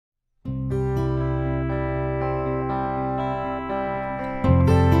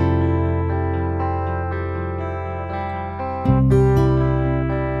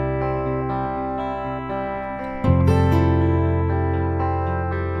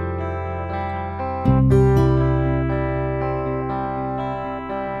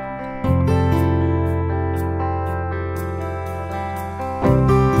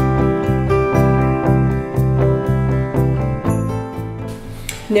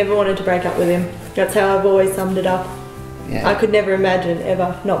Never wanted to break up with him. That's how I've always summed it up. Yeah. I could never imagine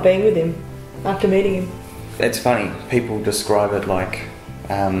ever not being with him after meeting him. It's funny, people describe it like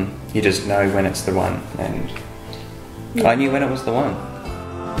you just know when it's the one, and yeah. I knew when it was the one.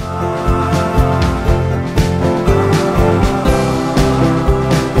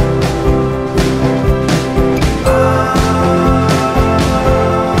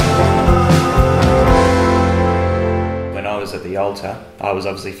 When I was at the altar, I was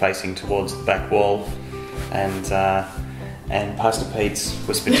obviously facing towards the back wall, and Pastor Pete's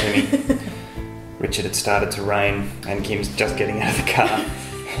whispered to me, Richard, it started to rain and Kim's just getting out of the car.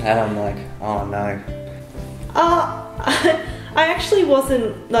 And I'm like, oh no. I actually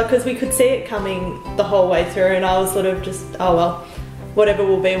wasn't, like, because we could see it coming the whole way through, and I was sort of just, oh well, whatever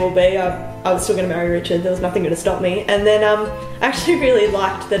will be, will be. I was still going to marry Richard, there was nothing going to stop me. And then I actually really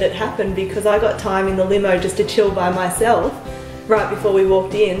liked that it happened, because I got time in the limo just to chill by myself right before we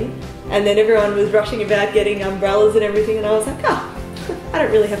walked in, and then everyone was rushing about getting umbrellas and everything, and I was like, oh, I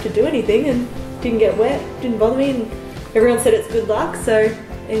don't really have to do anything, and didn't get wet, didn't bother me, and everyone said it's good luck, so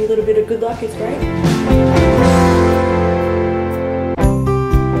any little bit of good luck is great.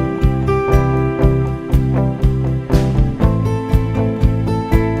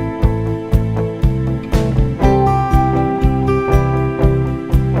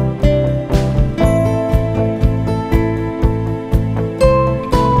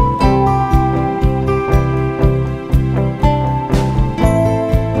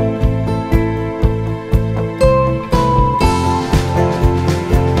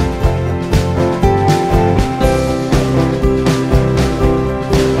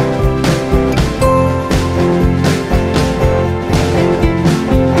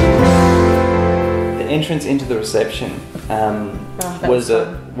 Entrance into the reception was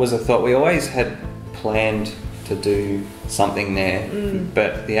a thought. We always had planned to do something there,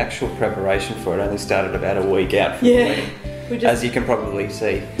 but the actual preparation for it only started about a week out from the wedding, as you can probably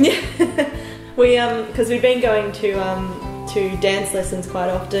see. Yeah, we because we'd been going to dance lessons quite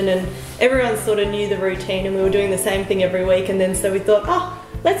often, and everyone sort of knew the routine, and we were doing the same thing every week, and then so we thought, oh,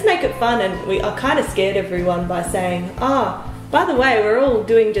 let's make it fun, and we kind of scared everyone by saying, oh, by the way, we're all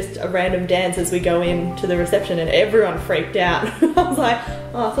doing just a random dance as we go into the reception, and everyone freaked out. I was like,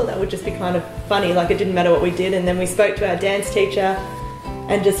 oh, I thought that would just be kind of funny, like it didn't matter what we did. And then we spoke to our dance teacher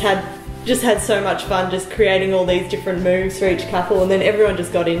and just had so much fun just creating all these different moves for each couple, and then everyone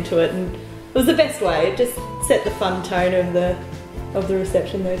just got into it, and it was the best way. It just set the fun tone of the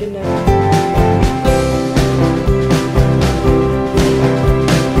reception though, didn't it?